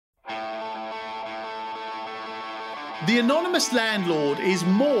The anonymous landlord is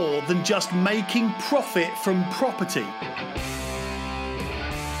more than just making profit from property.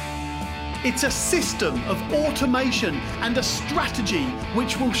 It's a system of automation and a strategy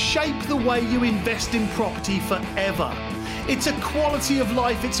which will shape the way you invest in property forever. It's a quality of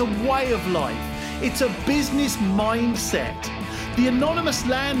life, it's a way of life, it's a business mindset. The anonymous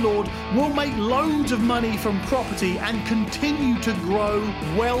landlord will make loads of money from property and continue to grow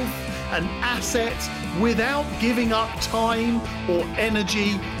wealth and assets without giving up time or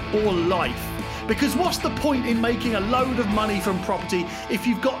energy or life. Because what's the point in making a load of money from property if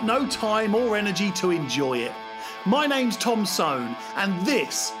you've got no time or energy to enjoy it? My name's Tom Soane, and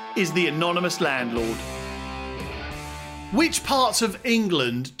this is The Anonymous Landlord. Which parts of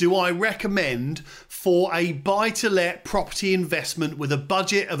England do I recommend for a buy-to-let property investment with a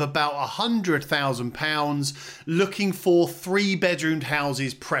budget of about £100,000, looking for 3-bedroomed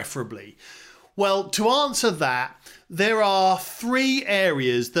houses preferably? Well, to answer that, there are 3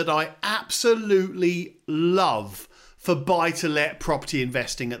 areas that I absolutely love for buy-to-let property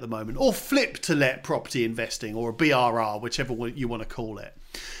investing at the moment, or flip-to-let property investing, or a BRR, whichever one you want to call it.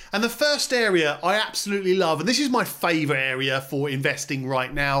 And the first area I absolutely love, and this is my favourite area for investing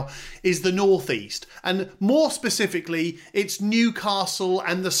right now, is the Northeast. And more specifically, it's Newcastle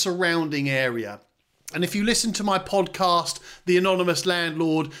and the surrounding area. And if you listen to my podcast, The Anonymous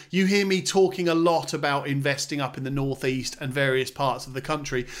Landlord, you hear me talking a lot about investing up in the Northeast and various parts of the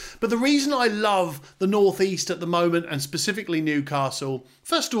country. But the reason I love the Northeast at the moment, and specifically Newcastle,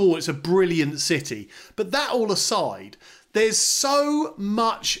 first of all, it's a brilliant city. But that all aside, there's so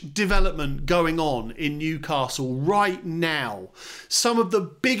much development going on in Newcastle right now. Some of the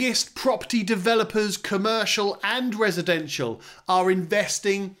biggest property developers, commercial and residential, are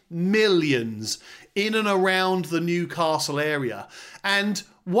investing millions in and around the Newcastle area. And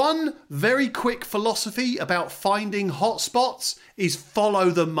one very quick philosophy about finding hotspots is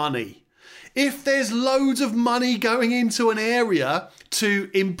follow the money. If there's loads of money going into an area to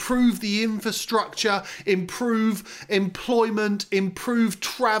improve the infrastructure, improve employment, improve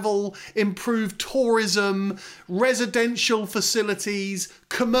travel, improve tourism, residential facilities,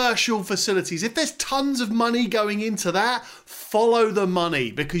 commercial facilities, if there's tons of money going into that, follow the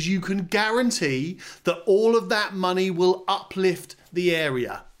money, because you can guarantee that all of that money will uplift the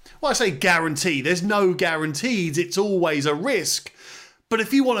area. Well, I say guarantee, there's no guarantees, it's always a risk. But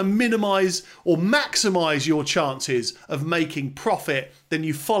if you want to minimise or maximise your chances of making profit, then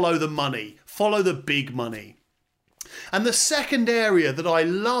you follow the money, follow the big money. And the second area that I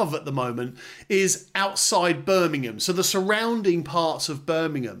love at the moment is outside Birmingham, so the surrounding parts of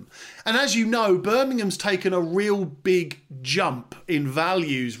Birmingham. And as you know, Birmingham's taken a real big jump in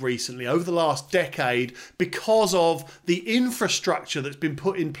values recently over the last decade because of the infrastructure that's been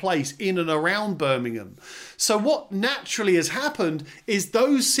put in place in and around Birmingham. So what naturally has happened is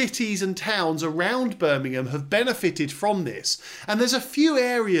those cities and towns around Birmingham have benefited from this. And there's a few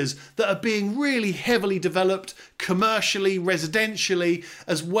areas that are being really heavily developed commercially, residentially,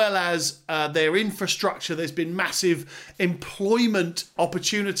 as well as their infrastructure. There's been massive employment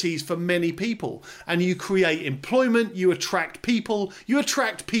opportunities for many people. And you create employment, you attract people, you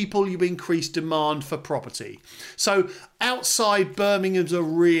increase demand for property. So outside Birmingham's a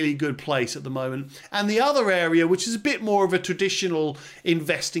really good place at the moment. And the other area, which is a bit more of a traditional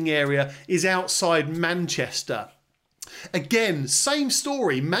investing area, is outside Manchester. Again, same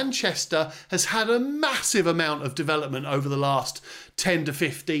story. Manchester has had a massive amount of development over the last 10 to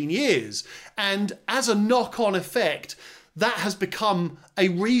 15 years. And as a knock-on effect, that has become a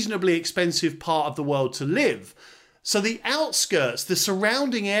reasonably expensive part of the world to live. So the outskirts, the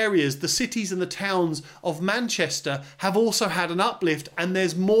surrounding areas, the cities and the towns of Manchester have also had an uplift, and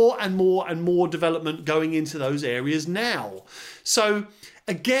there's more and more and more development going into those areas now. So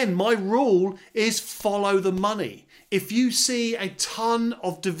again, my rule is follow the money. If you see a ton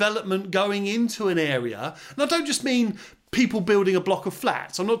of development going into an area, and I don't just mean people building a block of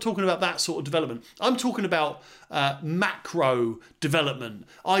flats. I'm not talking about that sort of development. I'm talking about macro development,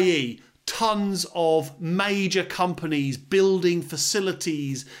 i.e. tons of major companies building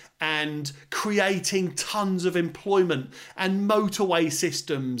facilities and creating tons of employment and motorway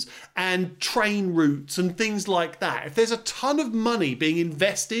systems and train routes and things like that. If there's a ton of money being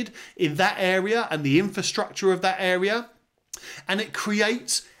invested in that area and the infrastructure of that area, and it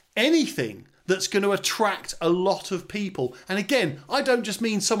creates anything that's going to attract a lot of people. And again, I don't just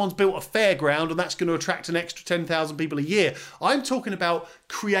mean someone's built a fairground and that's going to attract an extra 10,000 people a year. I'm talking about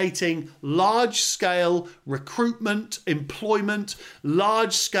creating large-scale recruitment, employment,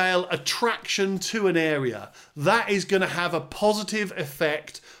 large-scale attraction to an area. That is going to have a positive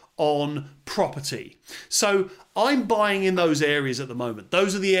effect on property. So I'm buying in those areas at the moment.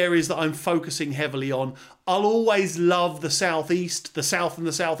 Those are the areas that I'm focusing heavily on. I'll always love the southeast, the south and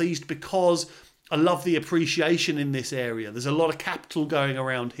the southeast, because I love the appreciation in this area. There's a lot of capital going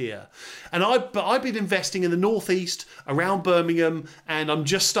around here. And I've been investing in the northeast, around Birmingham, and I'm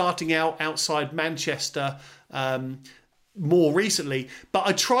just starting out outside Manchester more recently. But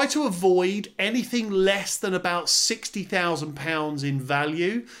I try to avoid anything less than about £60,000 in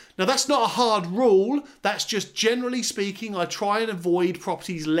value. Now, that's not a hard rule. That's just generally speaking, I try and avoid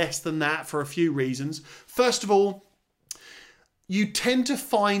properties less than that for a few reasons. First of all, you tend to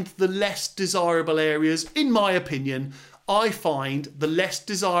find the less desirable areas, in my opinion. I find the less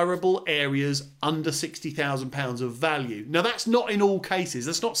desirable areas under £60,000 of value. Now, that's not in all cases.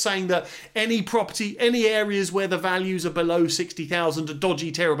 That's not saying that any property, any areas where the values are below 60,000 are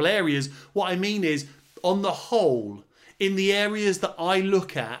dodgy, terrible areas. What I mean is, on the whole, in the areas that I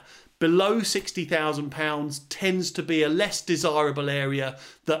look at, below £60,000 tends to be a less desirable area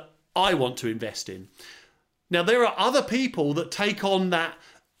that I want to invest in. Now, there are other people that take on that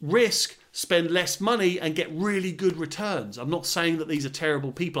risk, spend less money and get really good returns. I'm not saying that these are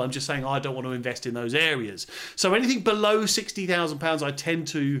terrible people. I'm just saying I don't want to invest in those areas. So anything below £60,000 I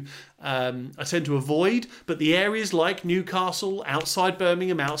tend to avoid. But the areas like Newcastle, outside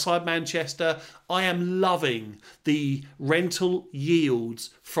Birmingham, outside Manchester, I am loving the rental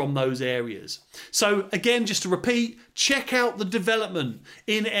yields from those areas. So again, just to repeat, check out the development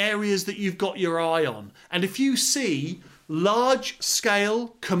in areas that you've got your eye on. And if you see large-scale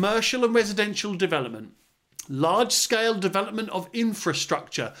commercial and residential development, large-scale development of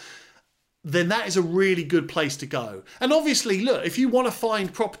infrastructure, then that is a really good place to go. And obviously, look, if you want to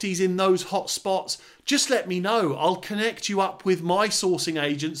find properties in those hotspots, just let me know. I'll connect you up with my sourcing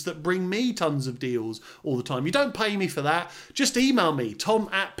agents that bring me tons of deals all the time. You don't pay me for that. Just email me,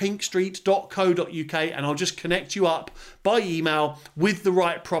 tom@pinkstreet.co.uk, and I'll just connect you up by email with the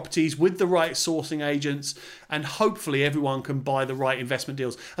right properties, with the right sourcing agents, and hopefully everyone can buy the right investment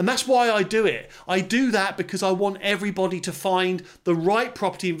deals. And that's why I do it. I do that because I want everybody to find the right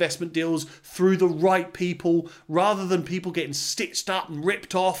property investment deals through the right people, rather than people getting stitched up and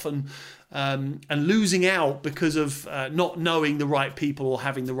ripped off and losing out because of not knowing the right people or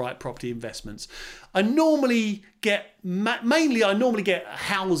having the right property investments. I normally get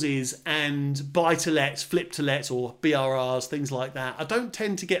houses and buy-to-lets, flip-to-lets or BRRs, things like that. I don't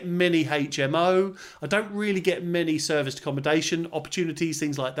tend to get many HMO. I don't really get many serviced accommodation opportunities,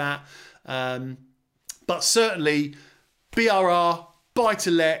 things like that. But certainly BRR,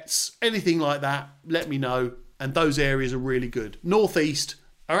 buy-to-lets, anything like that, let me know. And those areas are really good. Northeast,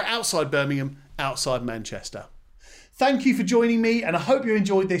 are outside Birmingham, outside Manchester. Thank you for joining me, and I hope you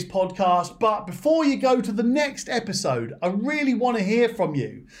enjoyed this podcast. But before you go to the next episode, I really want to hear from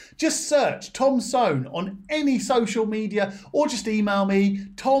you. Just search Tom Soane on any social media, or just email me,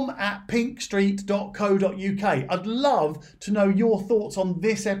 tom@pinkstreet.co.uk. I'd love to know your thoughts on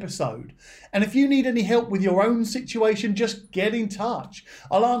this episode. And if you need any help with your own situation, just get in touch.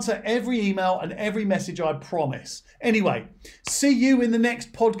 I'll answer every email and every message, I promise. Anyway, see you in the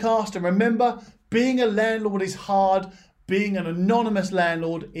next podcast, and remember, being a landlord is hard. Being an anonymous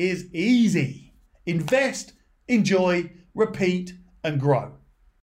landlord is easy. Invest, enjoy, repeat, and grow.